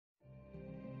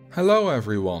Hello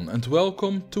everyone and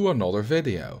welcome to another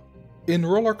video. In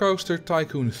RollerCoaster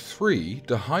Tycoon 3,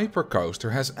 the hypercoaster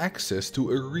has access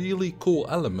to a really cool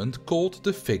element called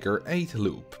the figure 8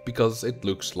 loop, because it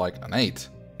looks like an 8.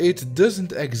 It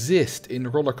doesn't exist in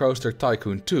RollerCoaster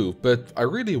Tycoon 2, but I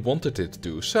really wanted it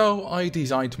to, so I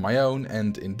designed my own,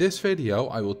 and in this video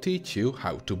I will teach you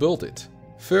how to build it.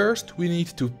 First, we need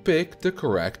to pick the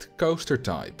correct coaster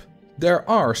type. There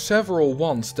are several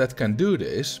ones that can do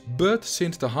this, but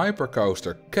since the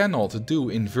hypercoaster cannot do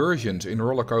inversions in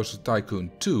RollerCoaster Tycoon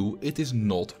 2, it is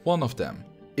not one of them.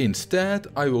 Instead,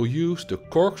 I will use the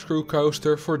corkscrew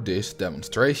coaster for this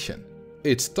demonstration.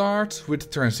 It starts with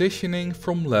transitioning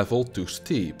from level to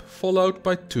steep, followed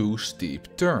by 2 steep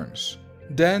turns.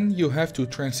 Then you have to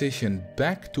transition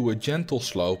back to a gentle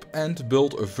slope and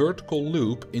build a vertical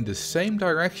loop in the same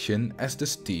direction as the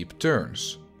steep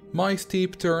turns. My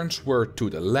steep turns were to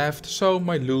the left, so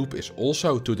my loop is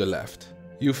also to the left.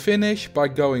 You finish by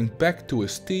going back to a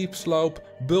steep slope,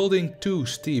 building 2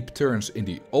 steep turns in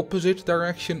the opposite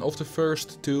direction of the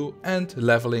first 2 and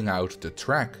leveling out the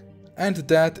track. And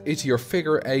that is your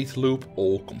figure 8 loop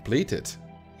all completed.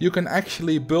 You can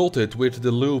actually build it with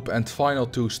the loop and final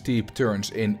 2 steep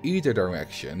turns in either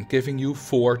direction, giving you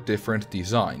 4 different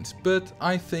designs, but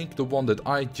I think the one that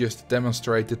I just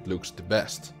demonstrated looks the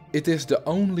best. It is the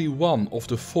only one of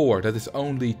the 4 that is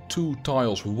only 2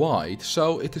 tiles wide,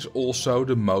 so it is also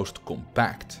the most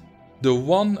compact. The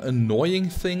one annoying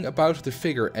thing about the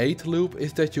figure 8 loop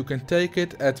is that you can take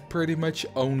it at pretty much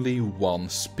only one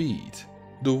speed.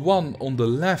 The one on the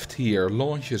left here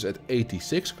launches at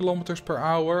 86 km per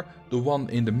hour, the one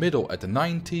in the middle at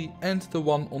 90 and the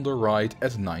one on the right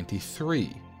at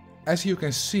 93. As you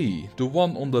can see, the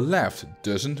one on the left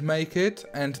doesn't make it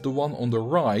and the one on the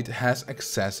right has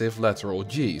excessive lateral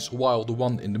G's, while the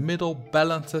one in the middle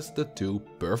balances the two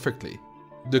perfectly.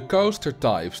 The coaster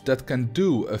types that can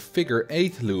do a figure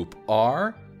 8 loop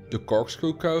are the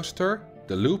corkscrew coaster,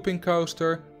 the looping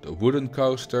coaster, the wooden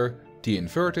coaster, the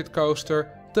inverted coaster,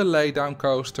 the laydown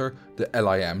coaster, the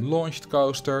LIM launched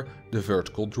coaster, the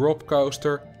vertical drop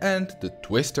coaster and the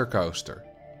twister coaster.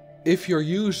 If you're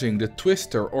using the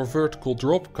twister or vertical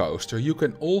drop coaster, you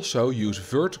can also use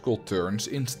vertical turns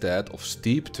instead of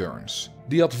steep turns.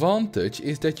 The advantage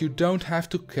is that you don't have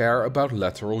to care about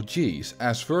lateral G's,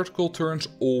 as vertical turns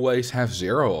always have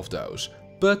 0 of those.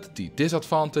 But the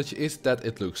disadvantage is that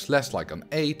it looks less like an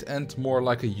 8 and more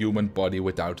like a human body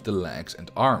without the legs and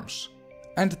arms.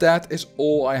 And that is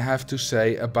all I have to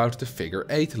say about the figure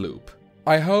 8 loop.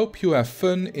 I hope you have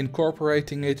fun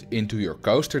incorporating it into your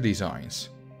coaster designs.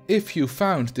 If you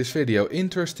found this video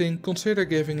interesting, consider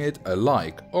giving it a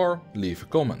like or leave a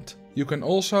comment. You can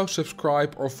also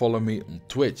subscribe or follow me on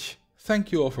Twitch.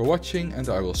 Thank you all for watching and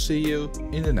I will see you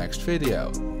in the next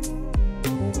video.